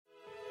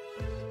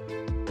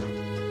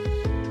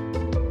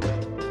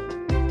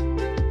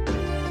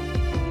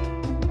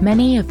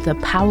Many of the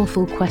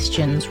powerful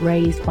questions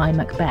raised by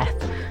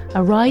Macbeth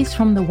arise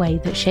from the way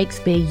that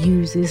Shakespeare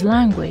uses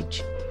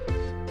language.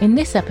 In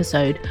this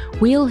episode,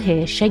 we'll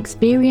hear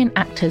Shakespearean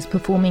actors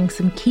performing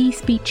some key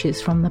speeches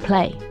from the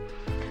play.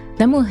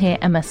 Then we'll hear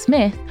Emma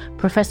Smith,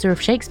 Professor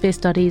of Shakespeare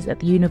Studies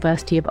at the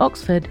University of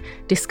Oxford,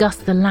 discuss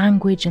the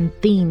language and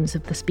themes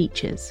of the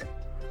speeches.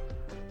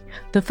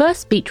 The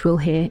first speech we'll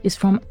hear is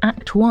from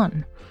Act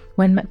 1,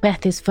 when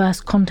Macbeth is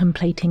first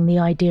contemplating the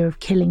idea of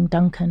killing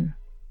Duncan.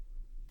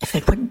 If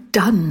it were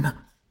done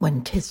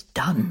when 'tis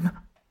done,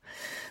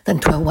 then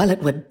 'twere well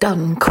it were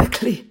done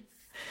quickly.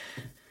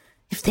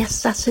 If the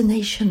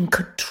assassination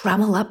could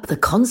trammel up the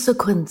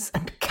consequence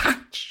and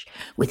catch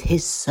with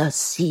his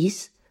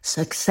surcease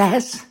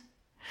success,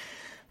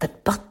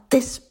 that but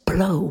this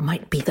blow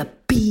might be the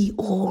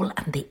be-all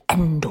and the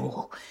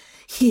end-all,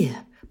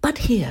 here,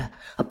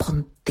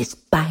 upon this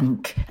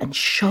bank and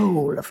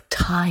shoal of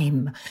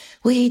time,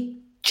 we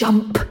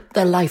jump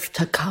the life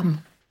to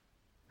come.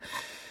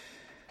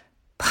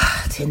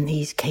 But in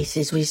these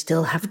cases we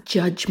still have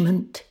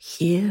judgment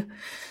here,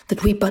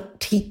 that we but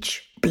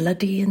teach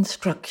bloody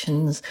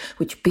instructions,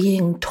 which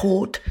being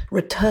taught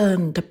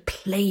return to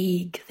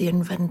plague the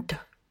inventor.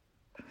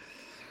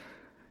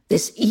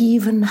 This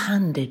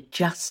even-handed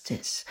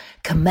justice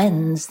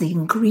commends the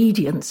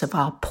ingredients of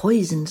our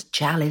poisoned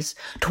chalice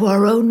to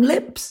our own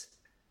lips.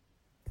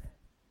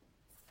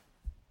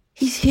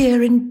 He's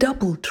here in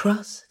double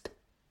trust.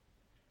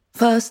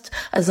 First,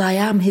 as I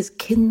am his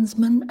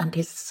kinsman and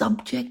his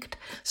subject,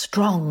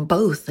 strong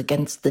both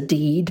against the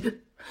deed.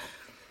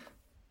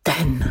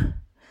 Then,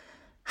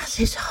 as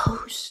his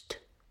host,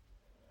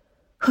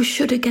 who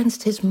should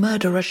against his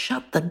murderer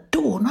shut the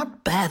door,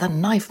 not bear the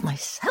knife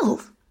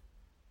myself.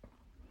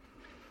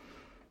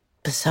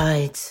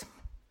 Besides,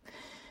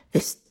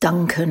 this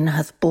Duncan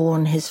hath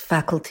borne his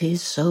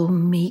faculties so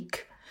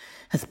meek,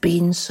 hath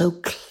been so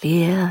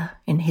clear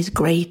in his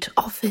great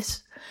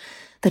office,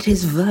 that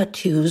his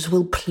virtues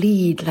will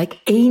plead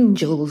like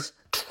angels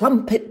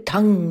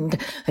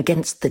trumpet-tongued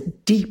against the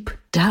deep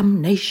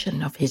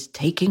damnation of his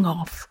taking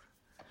off.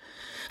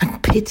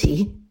 And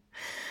pity,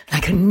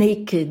 like a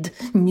naked,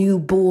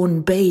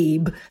 new-born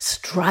babe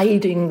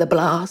striding the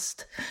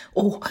blast,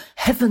 or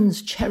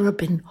heaven's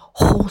cherubim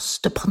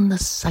horsed upon the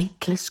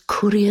sightless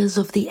couriers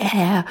of the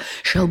air,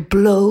 shall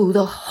blow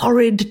the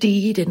horrid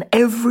deed in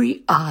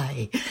every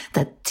eye,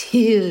 that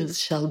tears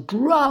shall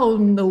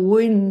drown the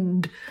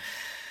wind.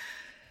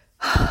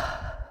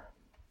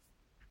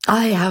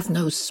 I have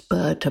no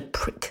spur to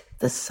prick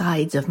the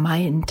sides of my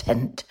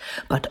intent,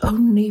 but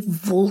only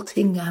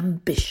vaulting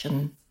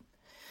ambition,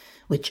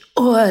 which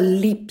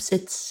o'erleaps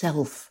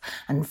itself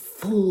and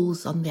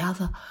falls on the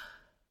other.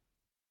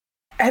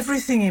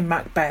 Everything in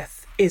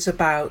Macbeth is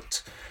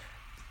about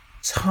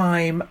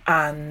time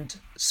and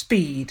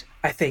speed,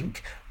 I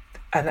think.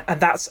 And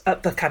that's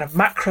at the kind of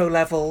macro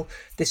level.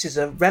 This is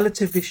a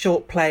relatively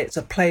short play. It's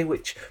a play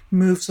which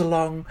moves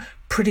along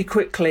pretty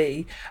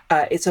quickly.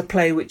 It's a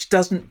play which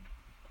doesn't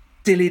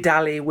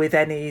dilly-dally with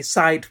any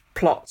side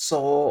plots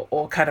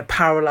or kind of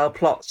parallel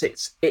plots.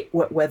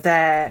 We're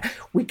there.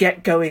 We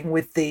get going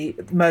with the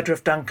murder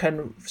of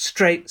Duncan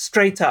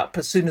straight up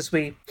as soon as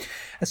we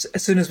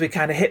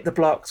kind of hit the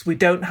blocks. We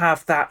don't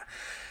have that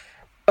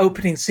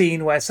opening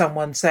scene where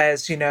someone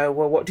says, well,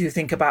 what do you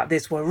think about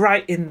this? We're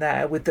right in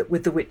there with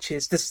the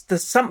witches.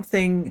 There's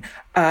something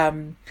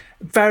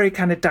very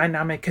kind of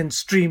dynamic and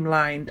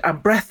streamlined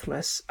and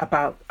breathless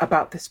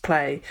about this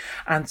play,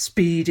 and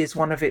speed is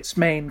one of its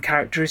main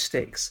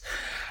characteristics.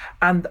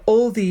 And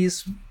all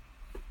these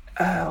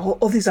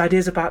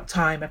ideas about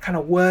time are kind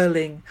of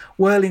whirling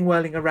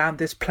around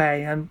this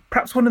play. And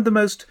perhaps one of the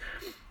most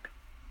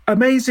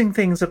amazing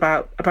things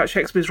about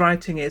Shakespeare's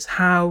writing is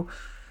how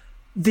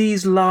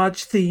these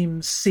large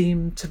themes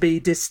seem to be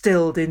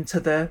distilled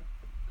into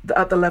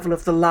at the level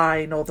of the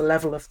line, or the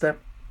level of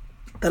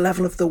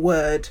the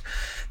word.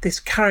 This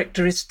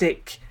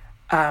characteristic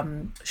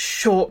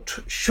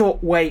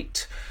short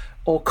weight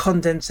or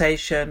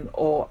condensation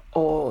or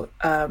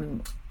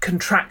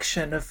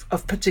contraction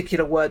of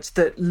particular words,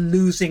 the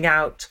losing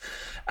out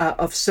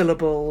of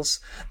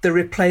syllables, the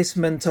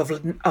replacement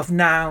of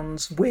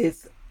nouns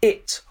with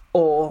it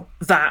or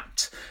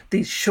that,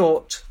 these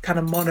short kind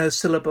of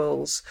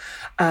monosyllables.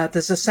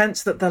 There's a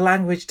sense that the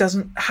language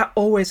doesn't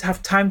always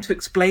have time to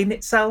explain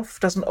itself,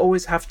 doesn't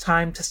always have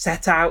time to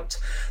set out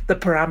the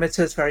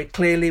parameters very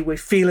clearly. We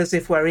feel as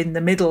if we're in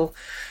the middle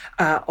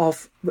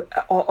of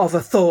a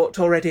thought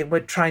already, and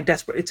we're trying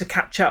desperately to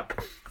catch up.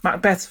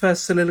 Macbeth's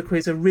first soliloquy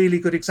is a really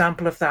good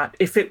example of that.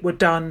 If it were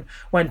done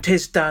when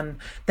 'tis done,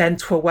 then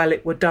 'twere well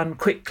it were done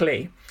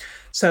quickly.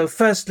 So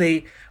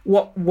firstly,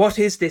 what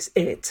is this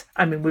it?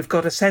 I mean, we've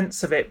got a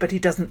sense of it, but he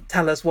doesn't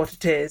tell us what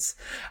it is.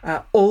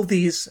 All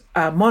these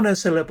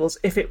monosyllables,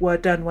 if it were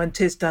done when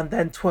 'tis done,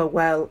 then 'twere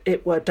well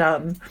it were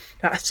done.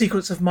 A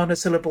sequence of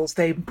monosyllables,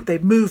 they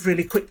move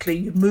really quickly.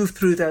 You move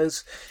through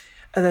those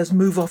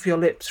move off your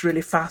lips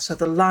really fast, so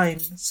the line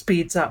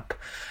speeds up.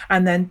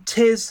 And then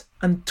 'tis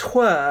and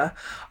 'twere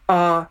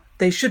are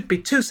they should be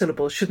two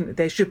syllables, shouldn't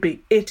they? They should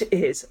be it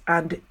is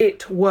and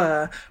it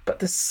were. But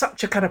there's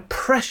such a kind of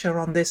pressure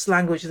on this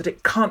language that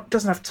it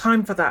doesn't have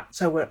time for that.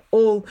 So we're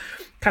all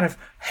kind of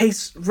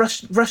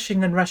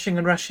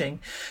rushing.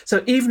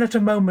 So even at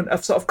a moment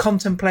of sort of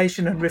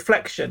contemplation and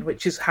reflection,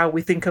 which is how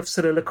we think of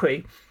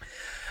soliloquy,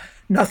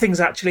 nothing's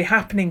actually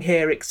happening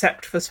here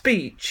except for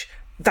speech.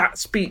 That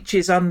speech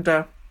is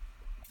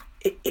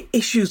it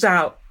issues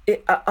out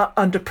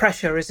under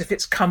pressure as if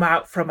it's come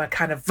out from a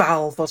kind of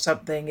valve or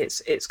something.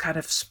 It's kind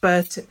of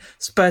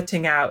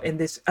spurting out in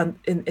this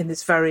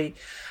very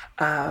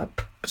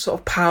sort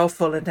of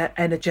powerful and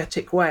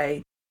energetic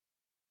way.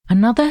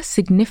 Another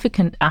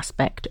significant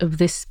aspect of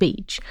this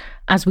speech,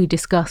 as we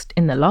discussed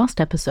in the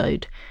last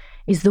episode,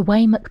 is the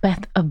way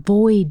Macbeth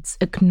avoids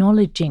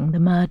acknowledging the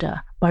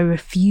murder by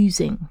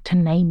refusing to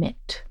name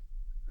it.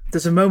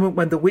 There's a moment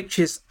when the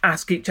witches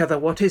ask each other,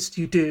 what is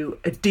to you do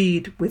a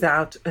deed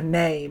without a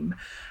name?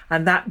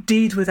 And that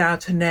deed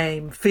without a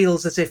name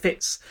feels as if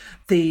it's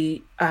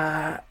it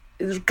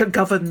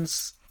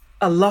governs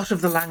a lot of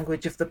the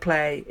language of the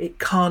play. It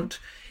can't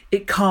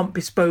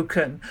be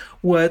spoken.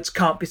 Words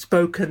can't be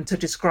spoken to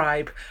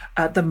describe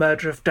the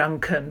murder of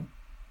Duncan.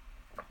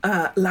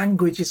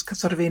 Language is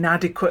sort of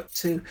inadequate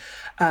to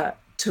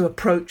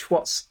approach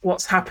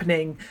what's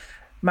happening.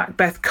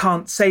 Macbeth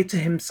can't say to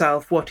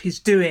himself what he's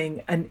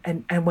doing,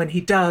 and when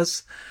he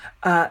does,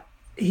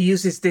 he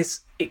uses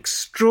this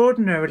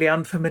extraordinarily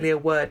unfamiliar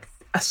word,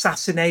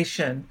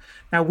 assassination.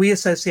 Now, we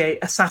associate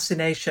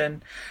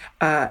assassination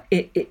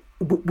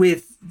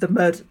with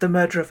the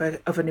murder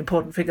of an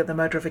important figure, the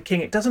murder of a king.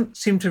 It doesn't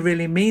seem to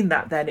really mean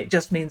that then. It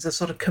just means a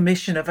sort of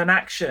commission of an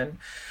action.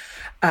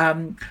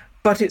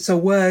 But it's a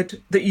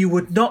word that you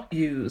would not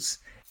use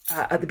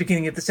at the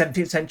beginning of the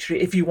 17th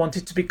century if you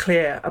wanted to be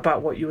clear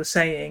about what you were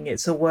saying.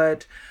 It's a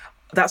word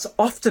that's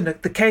often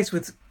the case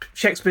with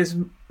Shakespeare's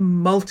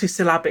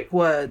multisyllabic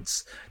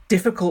words,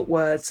 difficult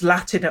words,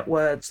 Latinate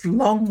words,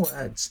 long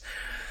words.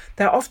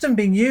 They're often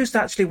being used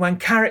actually when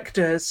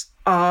characters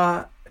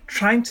are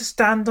trying to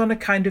stand on a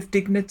kind of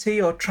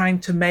dignity or trying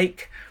to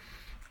make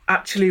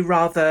actually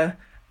rather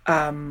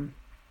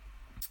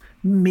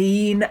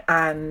mean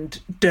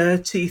and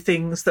dirty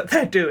things that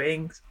they're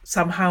doing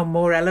somehow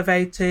more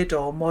elevated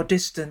or more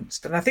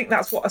distanced. And I think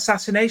that's what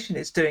assassination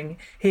is doing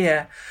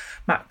here.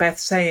 Macbeth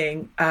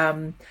saying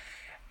what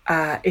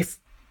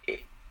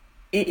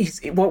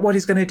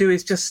he's going to do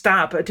is just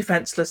stab a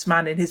defenseless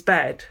man in his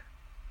bed.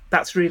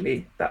 That's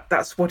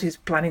what he's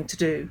planning to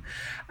do.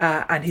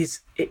 And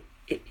he's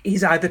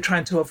either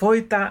trying to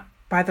avoid that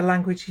by the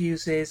language he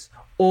uses,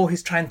 or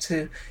he's trying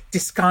to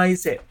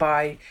disguise it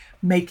by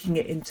making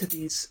it into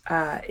this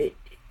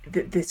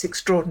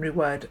extraordinary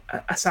word,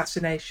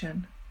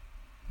 assassination.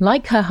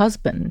 Like her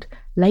husband,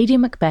 Lady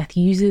Macbeth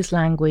uses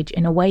language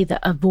in a way that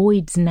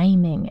avoids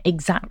naming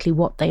exactly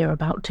what they are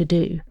about to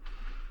do.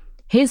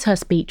 Here's her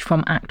speech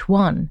from Act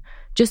 1,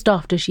 just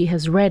after she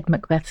has read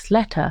Macbeth's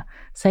letter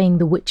saying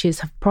the witches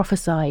have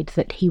prophesied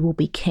that he will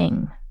be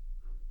king.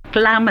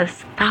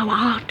 Glamis thou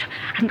art,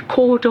 and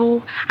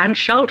Cawdor, and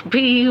shalt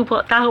be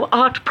what thou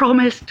art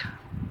promised.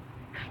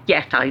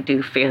 Yet I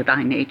do fear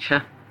thy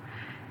nature.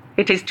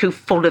 It is too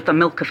full of the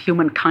milk of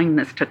human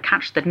kindness to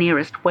catch the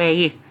nearest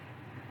way.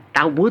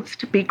 Thou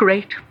wouldst be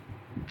great,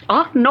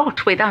 art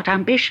not without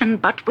ambition,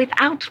 but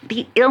without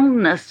the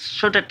illness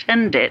should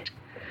attend it.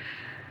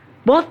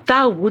 What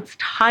thou wouldst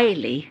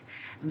highly,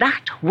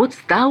 that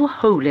wouldst thou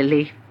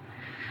holily.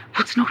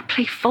 Wouldst not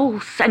play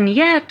false, and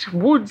yet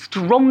wouldst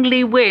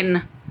wrongly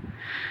win.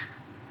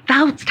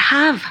 Thou'dst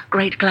have,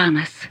 great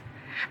Glamis,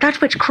 that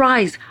which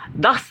cries,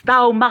 thus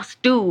thou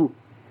must do,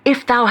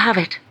 if thou have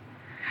it,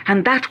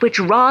 and that which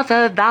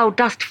rather thou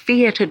dost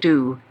fear to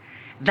do,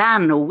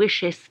 than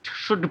wishest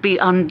should be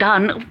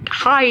undone.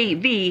 Hie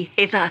thee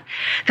hither,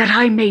 that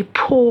I may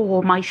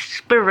pour my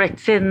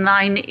spirits in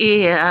thine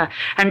ear,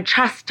 and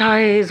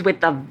chastise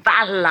with the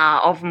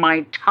valour of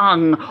my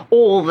tongue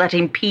all that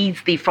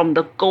impedes thee from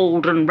the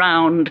golden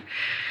round,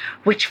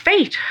 which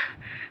fate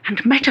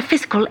and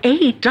metaphysical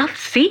aid doth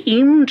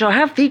seem to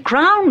have thee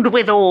crowned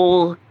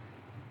withal.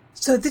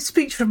 So this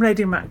speech from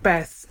Lady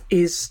Macbeth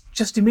is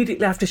just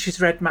immediately after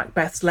she's read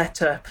Macbeth's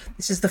letter.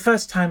 This is the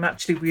first time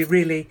actually we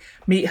really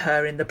meet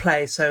her in the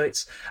play, so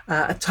it's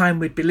a time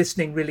we'd be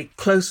listening really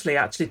closely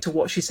actually to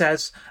what she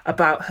says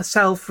about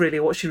herself,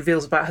 really what she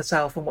reveals about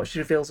herself and what she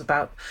reveals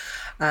about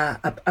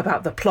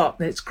the plot.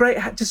 And it's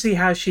great to see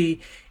how she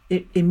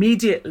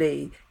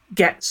immediately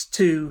gets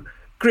to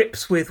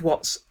grips with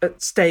what's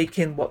at stake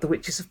in what the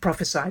witches have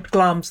prophesied.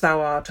 Glamis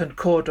thou art, and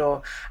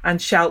Cawdor,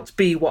 and shalt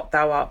be what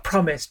thou art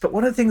promised. But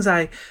one of the things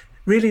I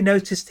really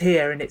noticed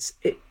here, and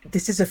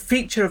this is a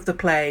feature of the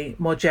play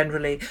more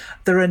generally,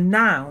 there are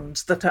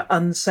nouns that are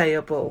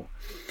unsayable,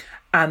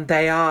 and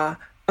they are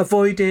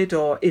avoided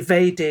or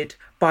evaded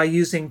by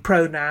using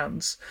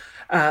pronouns.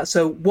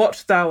 So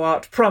what thou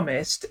art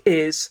promised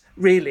is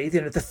really,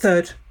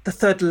 the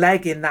third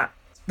leg in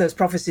those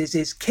prophecies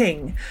is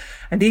king.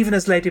 And even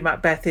as Lady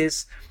Macbeth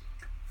is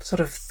sort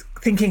of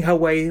thinking her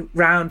way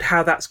round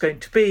how that's going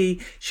to be.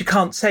 She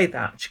can't say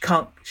that. She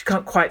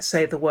can't quite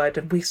say the word.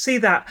 And we see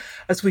that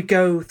as we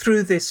go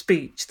through this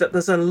speech, that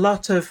there's a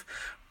lot of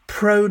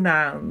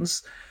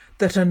pronouns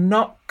that are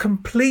not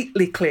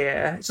completely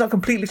clear. It's not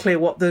completely clear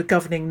what the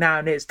governing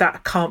noun is.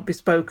 That can't be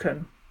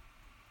spoken.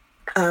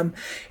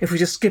 If we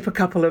just skip a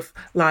couple of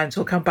lines,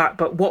 we'll come back.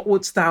 But what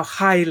wouldst thou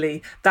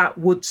highly, that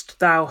wouldst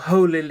thou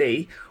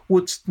holily,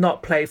 wouldst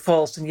not play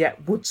false, and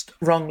yet wouldst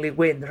wrongly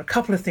win. There are a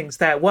couple of things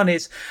there. One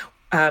is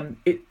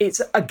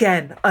it's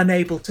again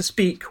unable to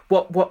speak.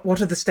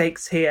 What are the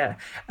stakes here?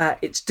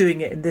 It's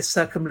doing it in this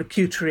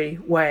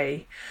circumlocutory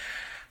way.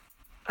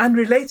 And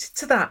related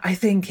to that, I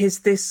think, is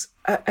this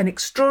an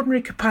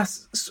extraordinary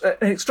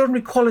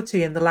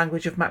quality in the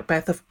language of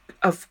Macbeth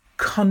of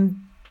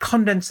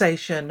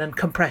condensation and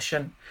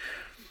compression.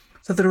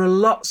 So there are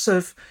lots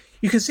of,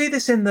 you can see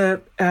this in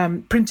the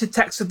printed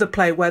text of the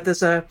play, where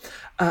there's an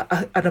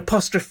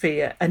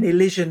apostrophe, an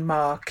elision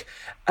mark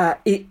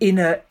in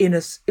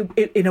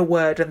a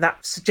word, and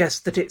that suggests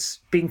that it's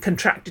been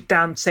contracted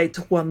down, say,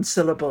 to one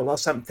syllable or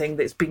something.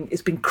 That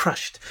it's been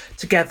crushed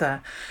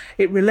together.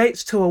 It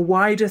relates to a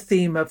wider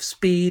theme of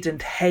speed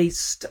and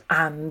haste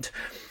and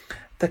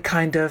the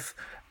kind of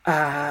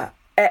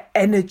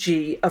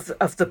energy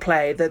of the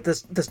play. That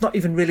there's not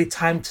even really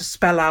time to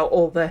spell out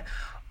all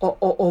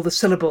the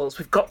syllables.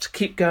 We've got to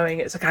keep going.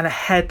 It's a kind of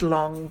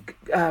headlong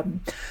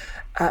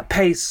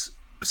pace,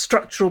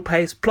 structural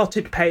pace,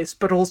 plotted pace,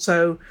 but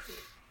also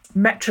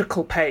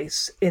metrical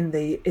pace in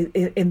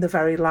the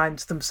very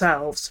lines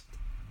themselves.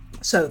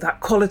 So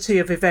that quality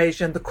of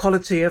evasion, the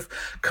quality of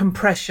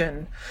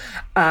compression,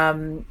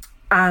 and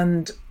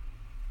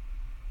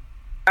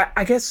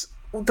I guess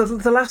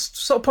the last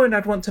sort of point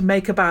I'd want to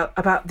make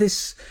about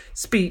this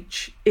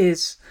speech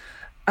is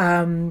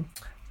the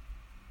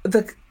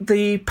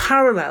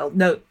parallel.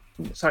 No,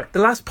 sorry. The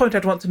last point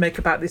I'd want to make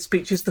about this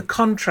speech is the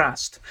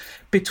contrast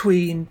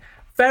between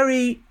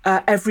very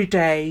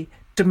everyday,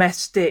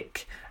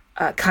 domestic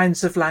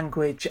kinds of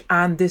language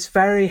and this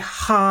very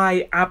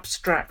high,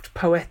 abstract,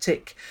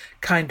 poetic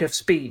kind of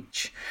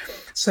speech.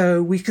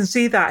 So we can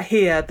see that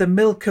here. The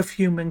milk of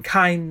human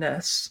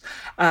kindness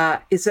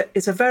is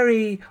a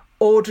very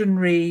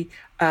ordinary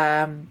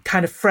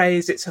kind of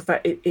phrase.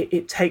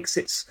 It takes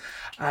its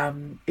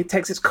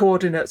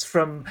coordinates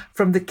from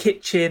the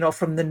kitchen or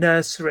from the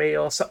nursery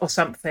or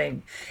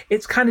something.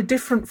 It's kind of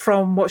different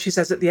from what she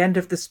says at the end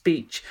of the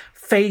speech.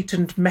 Fate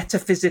and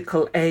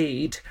metaphysical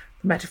aid.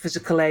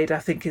 Metaphysical aid, I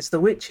think, is the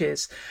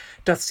witches,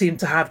 doth seem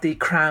to have thee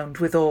crowned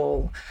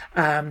withal.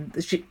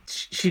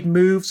 She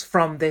moves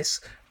from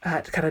this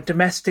kind of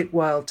domestic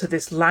world to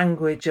this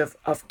language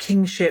of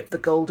kingship, the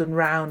golden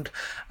round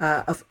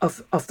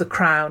of the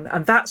crown.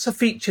 And that's a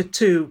feature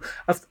too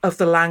of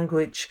the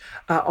language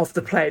of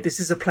the play. This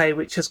is a play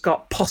which has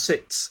got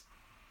possets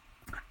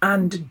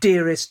and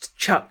dearest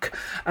Chuck.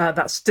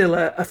 That's still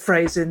a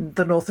phrase in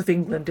the north of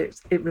England.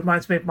 It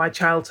reminds me of my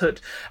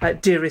childhood,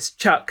 dearest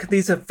Chuck.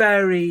 These are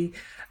very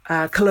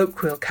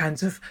colloquial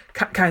kinds of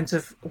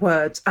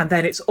words. And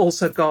then it's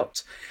also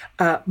got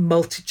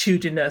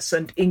multitudinous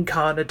and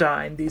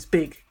incarnadine, these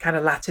big kind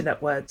of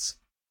Latinate words.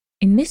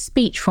 In this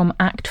speech from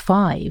Act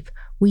 5,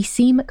 we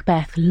see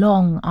Macbeth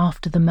long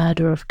after the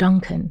murder of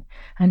Duncan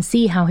and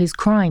see how his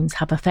crimes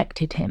have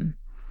affected him.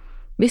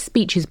 This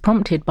speech is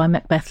prompted by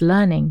Macbeth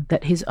learning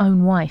that his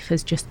own wife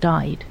has just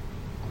died.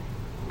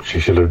 She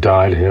should have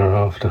died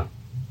hereafter.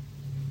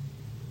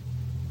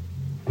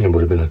 It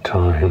would have been a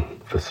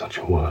time for such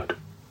a word.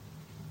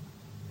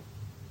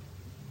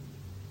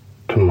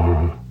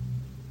 Tomorrow,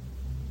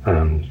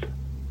 and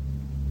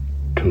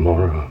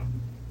tomorrow,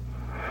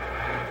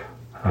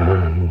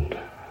 and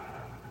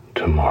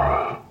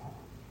tomorrow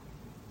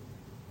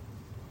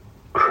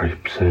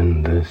creeps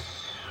in this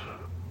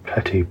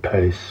petty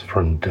pace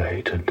from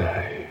day to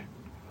day,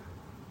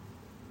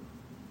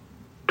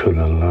 to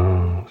the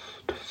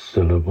last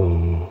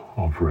syllable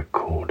of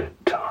recorded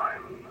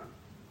time.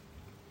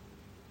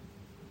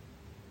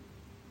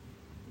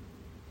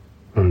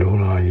 And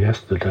all our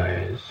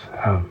yesterdays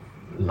have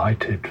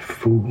lighted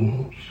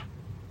fools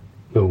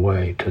the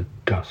way to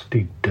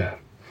dusty death.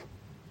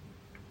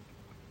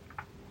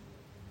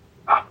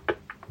 Out.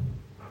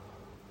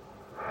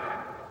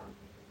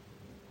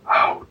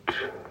 Out.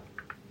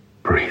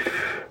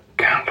 Brief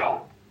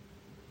candle.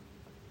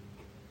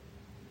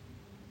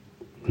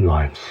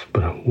 Life's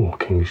but a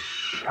walking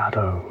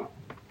shadow,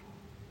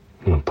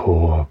 a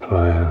poor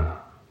player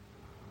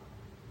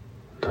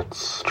that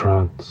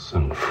struts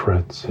and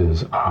frets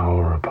his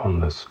hour upon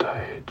the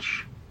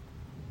stage,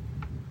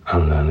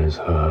 and then is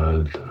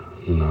heard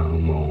no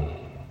more.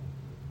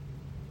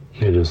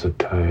 It is a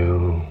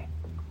tale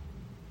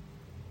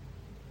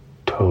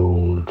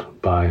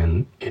told by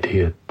an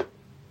idiot,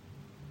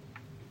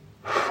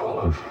 full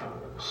of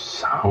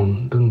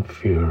sound and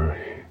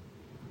fury,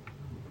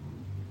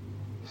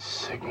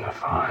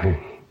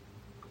 signifying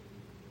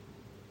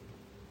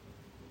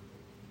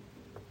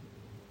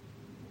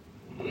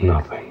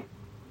nothing.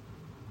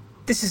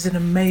 This is an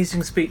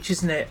amazing speech,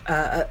 isn't it?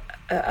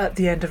 At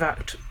the end of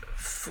Act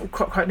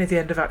quite near the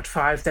end of Act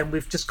 5, then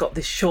we've just got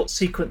this short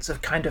sequence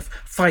of kind of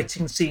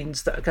fighting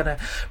scenes that are going to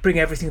bring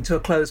everything to a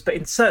close. But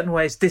in certain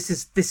ways, this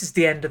is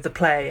the end of the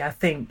play, I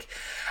think.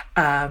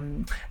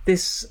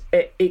 This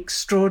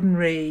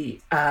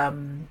extraordinary,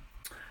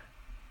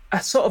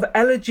 a sort of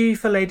elegy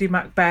for Lady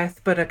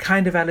Macbeth, but a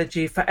kind of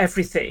elegy for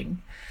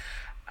everything.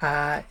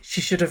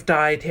 She should have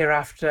died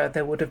hereafter.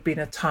 There would have been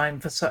a time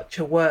for such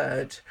a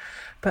word.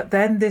 But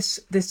then this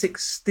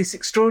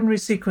extraordinary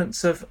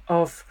sequence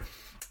of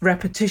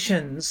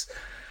repetitions.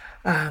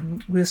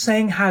 We were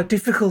saying how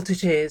difficult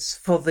it is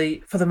for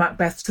the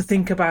Macbeths to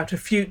think about a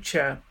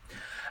future,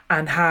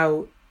 and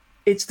how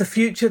it's the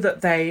future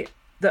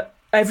that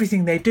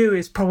everything they do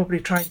is probably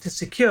trying to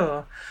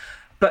secure,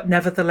 but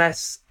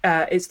nevertheless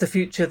it's the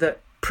future that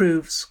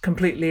proves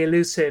completely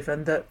elusive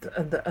and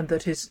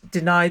that is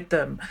denied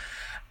them.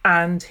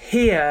 And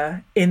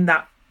here, in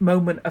that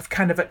moment of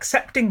kind of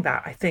accepting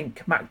that, I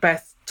think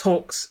Macbeth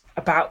talks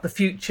about the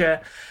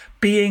future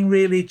being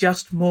really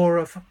just more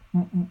of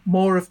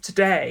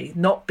today,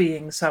 not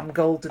being some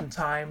golden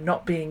time,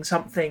 not being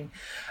something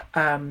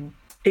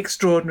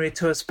extraordinary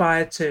to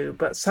aspire to,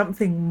 but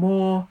something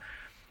more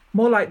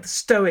like the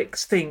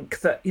Stoics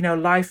think, that, you know,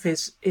 life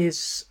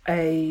is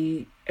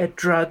a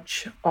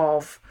drudge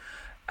of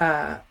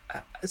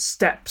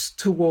steps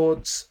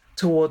towards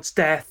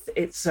death.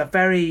 It's a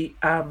very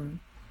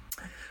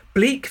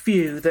bleak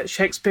view that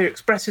Shakespeare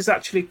expresses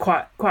actually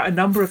quite a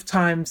number of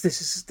times.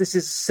 This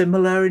is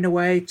similar in a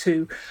way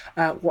to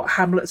what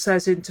Hamlet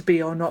says in To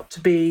Be or Not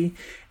to Be.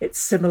 It's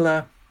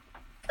similar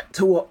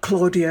to what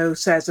Claudio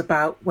says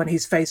about when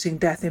he's facing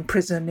death in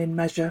prison in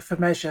Measure for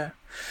Measure.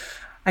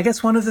 I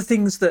guess one of the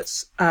things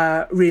that's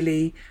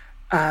really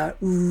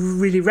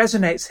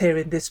resonates here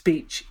in this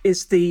speech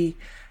is the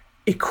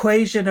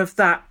equation of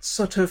that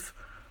sort of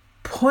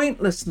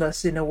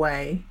pointlessness in a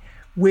way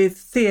with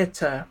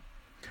theatre,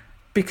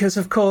 because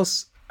of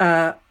course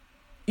theatre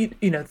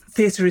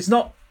is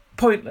not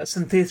pointless,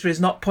 and theatre is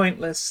not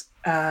pointless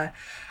in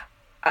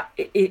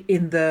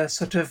the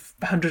sort of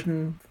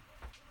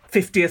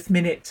 150th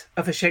minute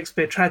of a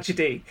Shakespeare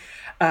tragedy.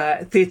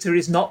 Theatre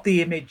is not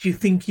the image you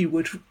think you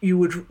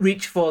would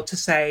reach for to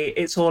say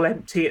it's all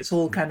empty, it's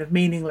all kind of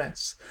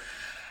meaningless,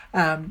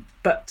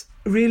 but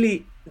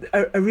really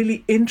a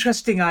really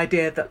interesting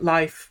idea that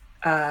life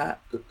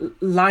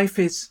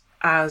is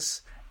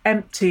as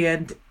empty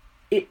and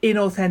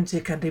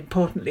inauthentic, and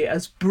importantly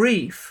as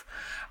brief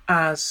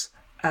as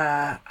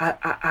a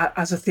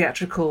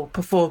theatrical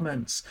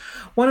performance.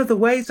 One of the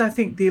ways I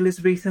think the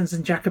Elizabethans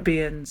and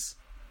Jacobeans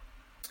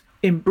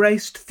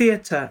embraced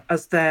theatre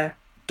as their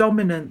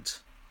dominant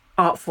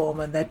art form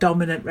and their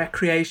dominant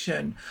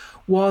recreation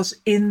was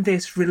in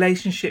this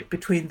relationship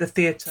between the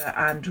theatre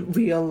and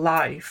real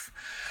life.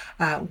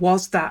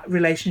 Was that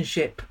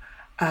relationship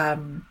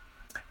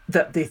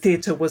that the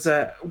theatre was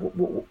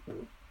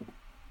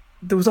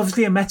there was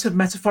obviously a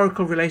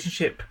metaphorical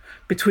relationship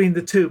between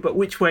the two, but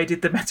which way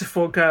did the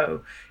metaphor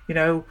go? You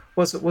know,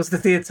 was the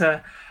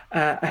theatre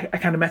a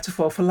kind of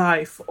metaphor for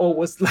life, or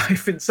was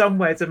life in some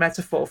ways a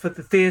metaphor for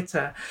the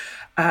theatre?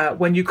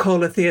 When you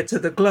call a theatre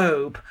the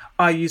Globe,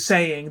 are you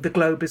saying the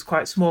globe is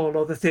quite small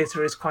or the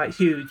theatre is quite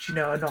huge? You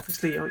know, and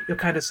obviously you're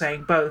kind of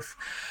saying both.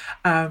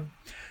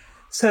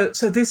 So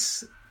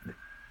this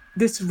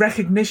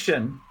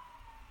recognition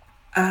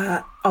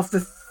of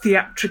the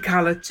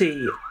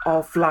theatricality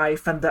of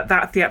life, and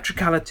that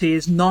theatricality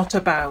is not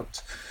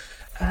about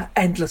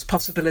endless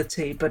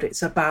possibility, but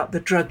it's about the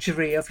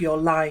drudgery of your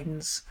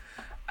lines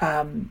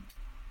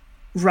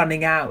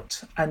running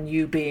out and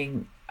you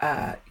being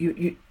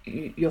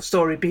your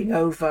story being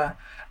over,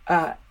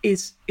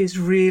 is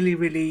really,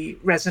 really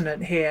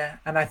resonant here.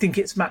 And I think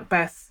it's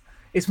Macbeth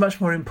is much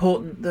more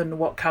important than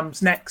what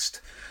comes next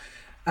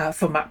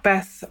for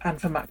Macbeth and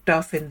for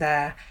Macduff in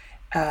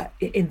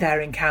their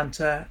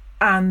encounter,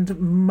 and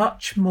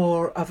much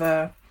more of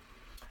a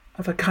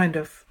kind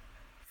of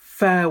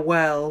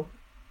farewell,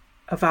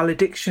 a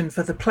valediction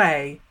for the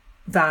play,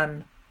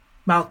 than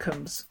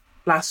Malcolm's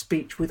last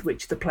speech with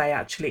which the play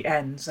actually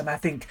ends. And I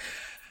think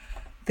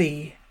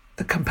the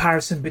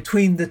comparison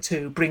between the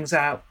two brings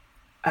out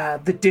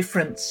the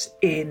difference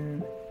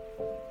in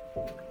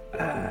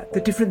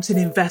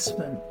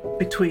investment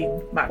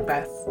between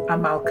Macbeth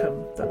and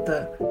Malcolm that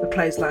the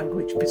play's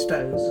language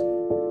bestows.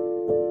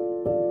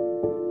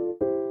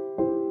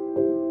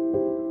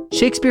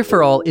 Shakespeare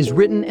for All is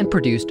written and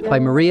produced by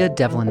Maria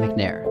Devlin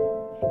McNair.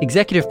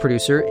 Executive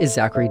producer is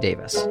Zachary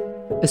Davis.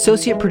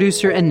 Associate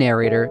producer and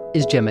narrator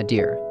is Gemma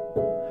Deer.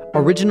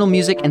 Original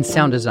music and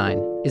sound design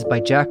is by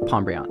Jack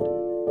Pombriand.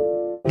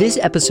 This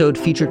episode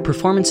featured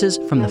performances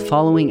from the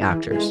following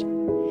actors: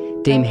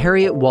 Dame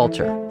Harriet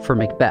Walter for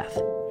Macbeth,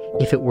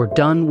 If It Were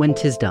Done When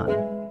 'Tis Done;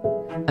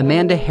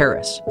 Amanda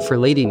Harris for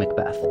Lady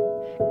Macbeth,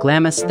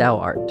 Glamis Thou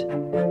Art;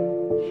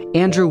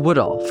 Andrew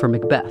Woodall for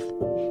Macbeth,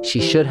 She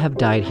Should Have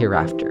Died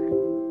Hereafter.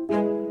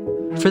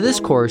 For this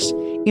course,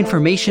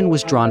 information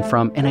was drawn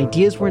from and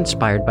ideas were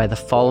inspired by the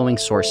following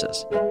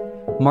sources: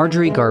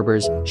 Marjorie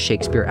Garber's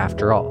Shakespeare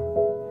After All,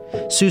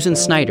 Susan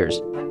Snyder's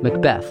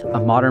Macbeth, A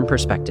Modern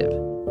Perspective,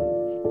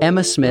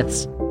 Emma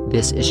Smith's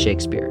This is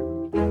Shakespeare,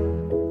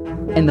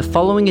 and the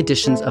following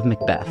editions of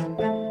Macbeth: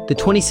 the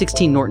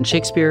 2016 Norton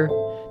Shakespeare,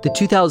 the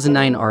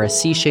 2009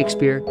 RSC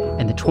Shakespeare,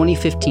 and the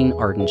 2015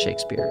 Arden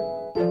Shakespeare.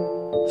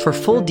 For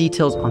full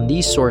details on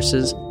these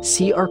sources,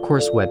 see our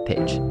course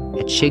webpage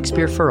at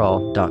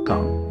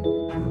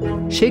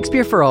shakespeareforall.com.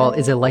 Shakespeare for All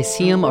is a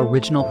Lyceum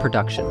original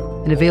production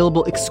and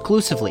available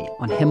exclusively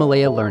on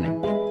Himalaya Learning.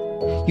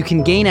 You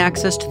can gain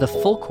access to the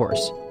full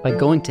course by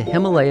going to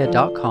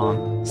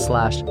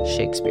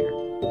himalaya.com/Shakespeare.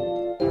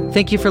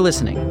 Thank you for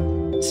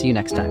listening. See you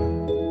next time.